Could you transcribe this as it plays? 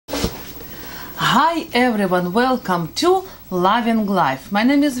Hi everyone, welcome to Loving Life. My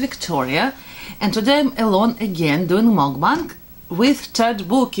name is Victoria and today I'm alone again doing mukbang with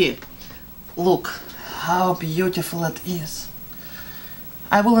Tteokbokki. Look how beautiful it is.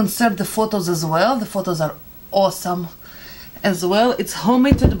 I will insert the photos as well. The photos are awesome as well. It's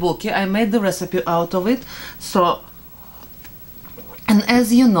homemade Tteokbokki. I made the recipe out of it. And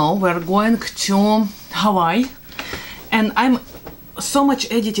as you know, we're going to Hawaii and I'm so much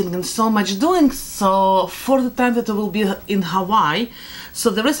editing and so much doing, so for the time that I will be in Hawaii, so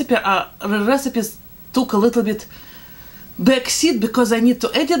the recipes took a little bit backseat because I need to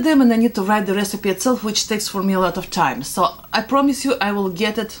edit them and I need to write the recipe itself, which takes for me a lot of time. So I promise you I will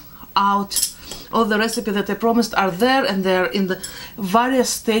get it out. All the recipes that I promised are there and they're in the various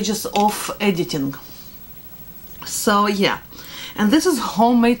stages of editing. So yeah, and this is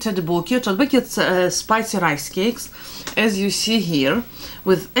homemade Tteokbokki. Tteokbokki, it's spicy rice cakes, as you see here,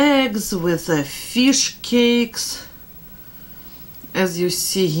 with eggs, with fish cakes, as you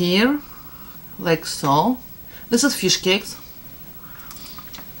see here, like so. This is fish cakes.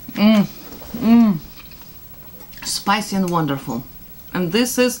 Spicy and wonderful. And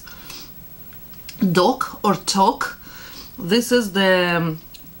this is dok or tok. This is the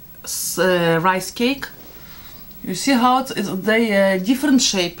rice cake. You see how they different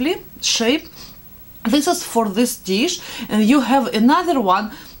shape. This is for this dish, and you have another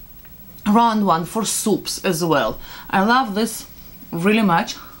one, round one, for soups as well. I love this really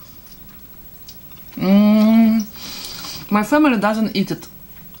much. My family doesn't eat it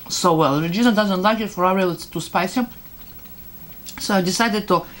so well. Regina doesn't like it. For Ariel it's too spicy. So I decided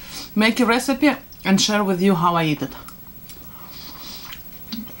to make a recipe and share with you how I eat it.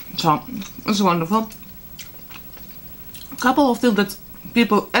 So it's wonderful. Couple of things that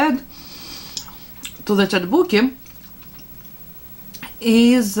people add to the Tteokbokki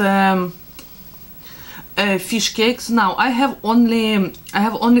is fish cakes. Now I have only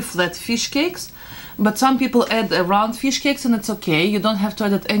flat fish cakes, but some people add round fish cakes and it's okay. You don't have to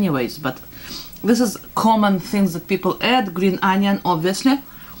add it anyways, but this is common things that people add. Green onion, obviously.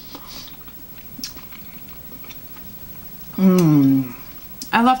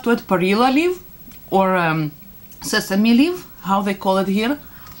 I love to add perilla leaf or sesame leaf, how they call it here.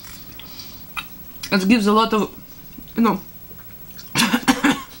 It gives a lot of, you know,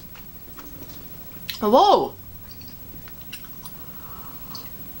 whoa,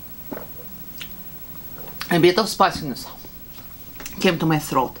 a bit of spiciness came to my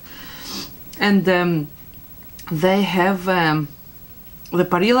throat. And they have the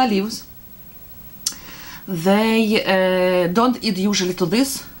perilla leaves. They don't eat usually to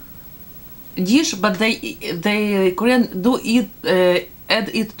this dish, but they Korean do eat add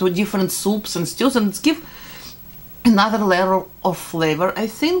it to different soups and stews, and it's give another layer of flavor. I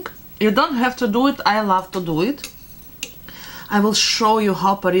think you don't have to do it. I love to do it. I will show you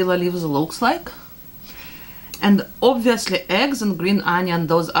how perilla leaves looks like. And obviously eggs and green onion,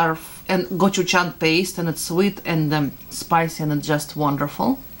 those are, and gochujang paste, and it's sweet and spicy and it's just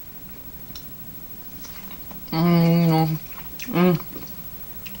wonderful.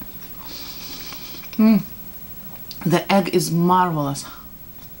 The egg is marvelous.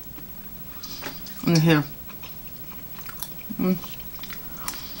 In here.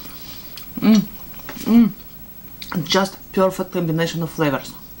 Just perfect combination of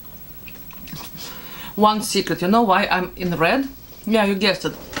flavors. One secret, you know why I'm in red? Yeah, you guessed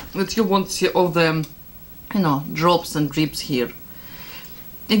it. That you won't see all the, you know, drops and drips here.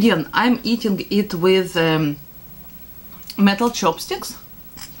 Again, I'm eating it with metal chopsticks.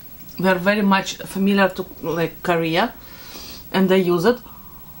 They're very much familiar to like Korea, and they use it.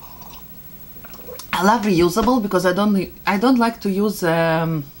 I love reusable because I don't like to use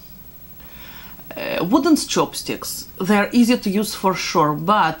wooden chopsticks. They're easy to use for sure,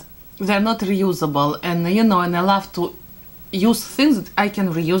 but they're not reusable. And you know, and I love to use things that I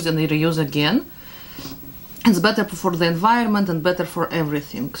can reuse and reuse again. It's better for the environment and better for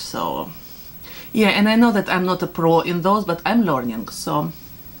everything. So yeah, and I know that I'm not a pro in those, but I'm learning. So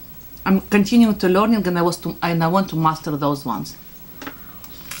I'm continuing to learning, and I want to master those ones.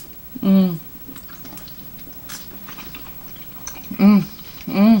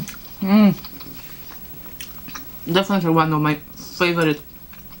 Definitely one of my favorite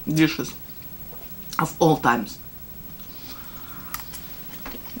dishes of all times.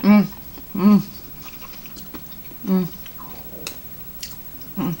 And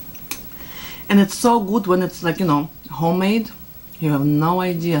it's so good when it's like, you know, homemade. You have no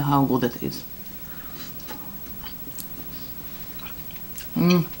idea how good it is.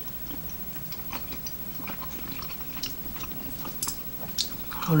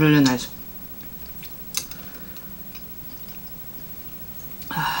 Really nice.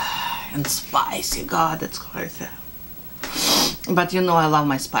 and spicy. God, that's crazy. But you know I love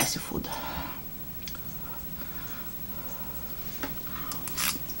my spicy food.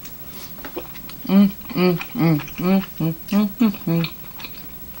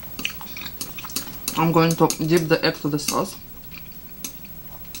 I'm going to dip the egg to the sauce.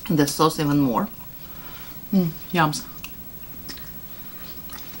 The sauce even more. Yums.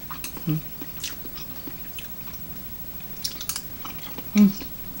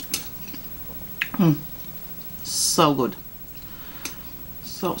 So good.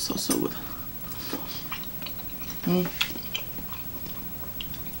 So good.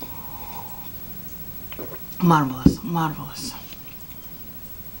 Marvelous, marvelous.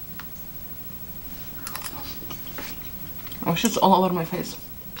 Oh, shit's all over my face.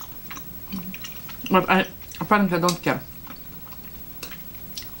 But I apparently don't care.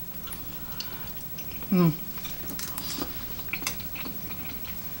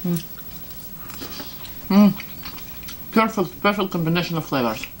 Perfect combination of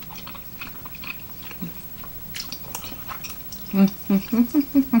flavors.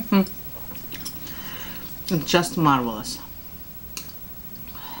 It's just marvelous.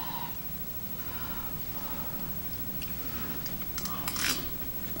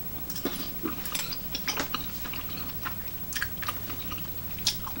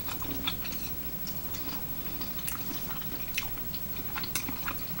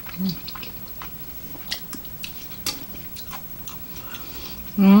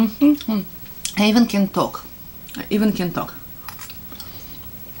 I even can talk.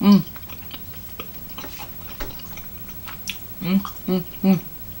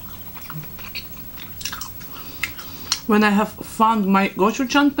 When I have found my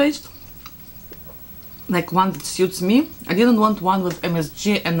gochujang paste, like one that suits me, I didn't want one with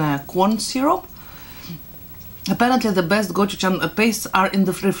MSG and corn syrup. Apparently the best gochujang pastes are in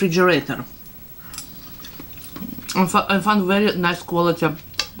the refrigerator. I found very nice quality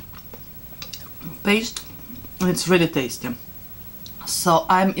paste, and it's really tasty. So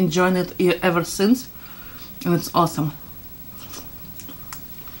I'm enjoying it ever since, and it's awesome.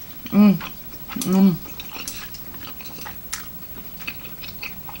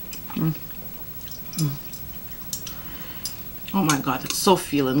 Oh my god, it's so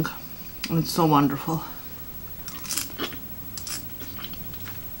filling, and it's so wonderful.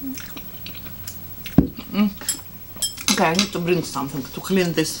 Okay, I need to bring something to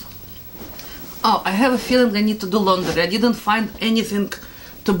clean this. Oh, I have a feeling I need to do laundry. I didn't find anything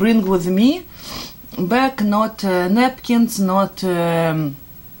to bring with me back, not napkins, not you know,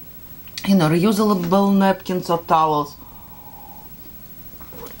 reusable napkins or towels.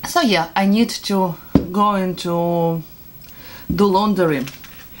 So yeah, I need to go into do laundry.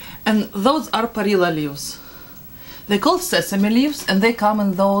 And those are perilla leaves. They call sesame leaves, and they come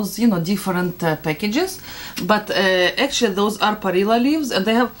in those, you know, different packages. But actually those are perilla leaves, and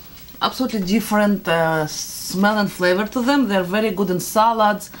they have absolutely different smell and flavor to them. They're very good in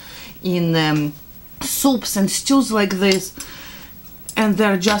salads, in soups and stews like this. And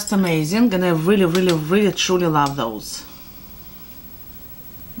they're just amazing, and I really truly love those.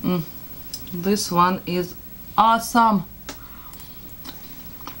 This one is awesome.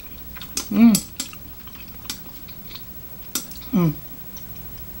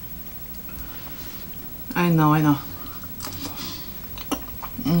 I know.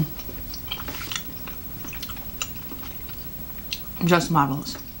 Just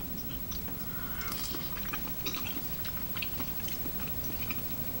marvelous.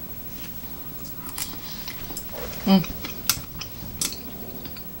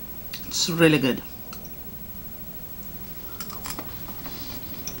 It's really good.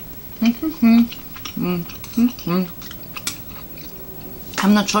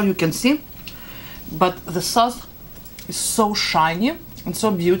 I'm not sure you can see, but the sauce is so shiny and so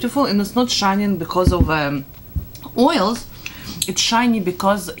beautiful, and it's not shining because of oils. It's shiny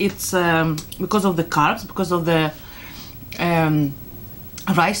because it's because of the carbs, because of the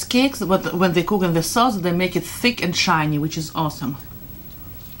rice cakes. But when they cook in the sauce, they make it thick and shiny, which is awesome.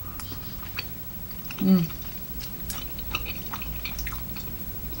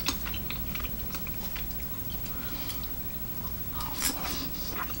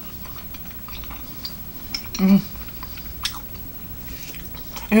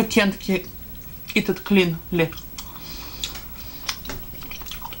 You can't eat it cleanly.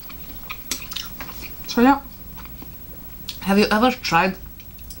 So yeah, have you ever tried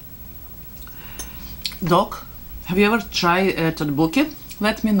dog? Have you ever tried tteokbokki?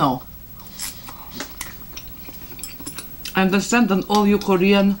 Let me know. I understand that all you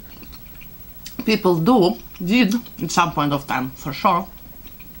Korean people did at some point of time, for sure.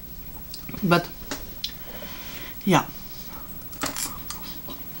 But yeah.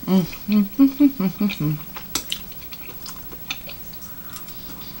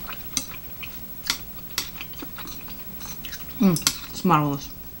 It's marvelous.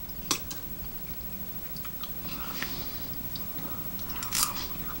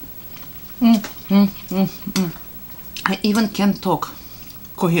 I even can't talk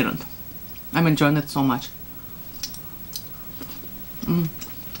coherent. I'm enjoying it so much.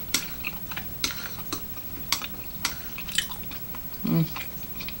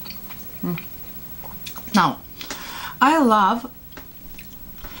 Now, I love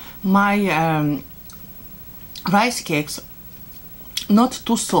my rice cakes not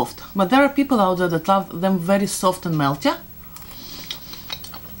too soft, but there are people out there that love them very soft and melty.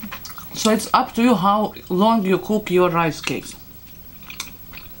 So it's up to you how long you cook your rice cakes.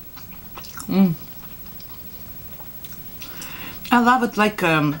 I love it like,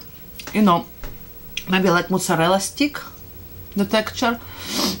 you know, maybe like mozzarella stick, the texture.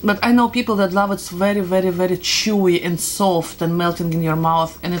 But I know people that love it's very, very, very chewy and soft and melting in your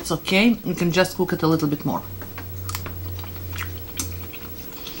mouth, and it's okay. You can just cook it a little bit more.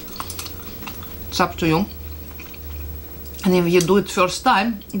 It's up to you. And if you do it first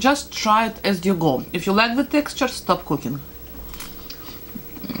time, just try it as you go. If you like the texture, stop cooking.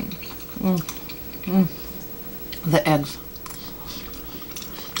 The eggs.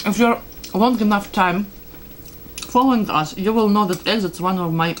 If you're long enough time following us, you will know that eggs is one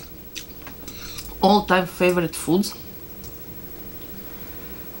of my all-time favorite foods.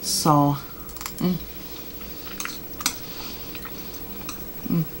 So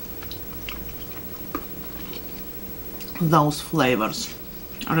those flavors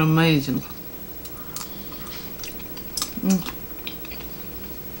are amazing.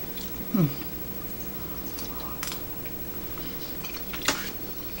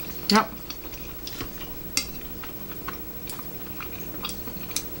 Yep.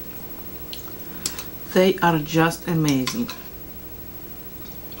 They are just amazing.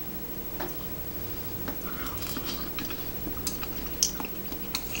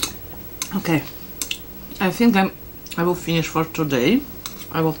 Okay, I think I will finish for today.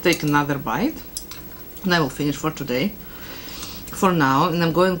 I will take another bite and I will finish for today for now, and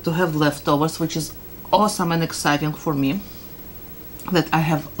I'm going to have leftovers, which is awesome and exciting for me that I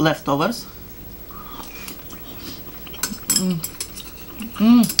have leftovers.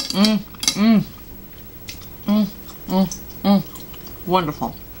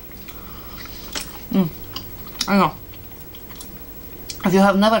 Wonderful. I know. If you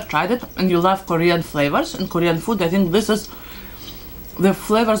have never tried it and you love Korean flavors and Korean food, I think this is the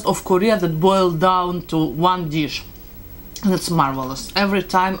flavors of Korea that boil down to one dish. And it's marvelous. Every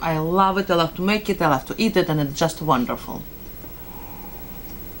time I love it, I love to make it, I love to eat it, and it's just wonderful.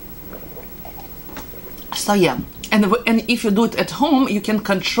 So yeah, and if you do it at home, you can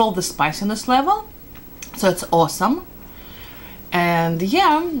control the spiciness level. So it's awesome. And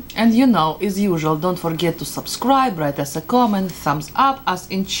yeah, and you know, as usual, don't forget to subscribe, write us a comment, thumbs up, us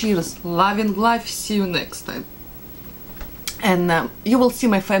in cheers, loving life. See you next time. And you will see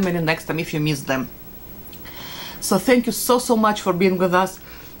my family next time if you miss them. So thank you so much for being with us.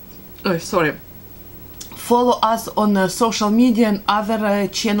 Oh, sorry. Follow us on social media and other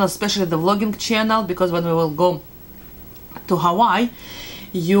channels, especially the vlogging channel, because when we will go to Hawaii,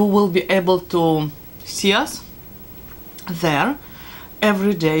 you will be able to see us there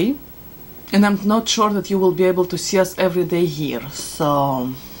every day, and I'm not sure that you will be able to see us every day here.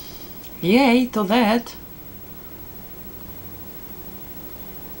 So yay to that,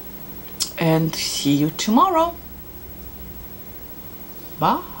 and see you tomorrow.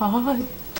 Bye.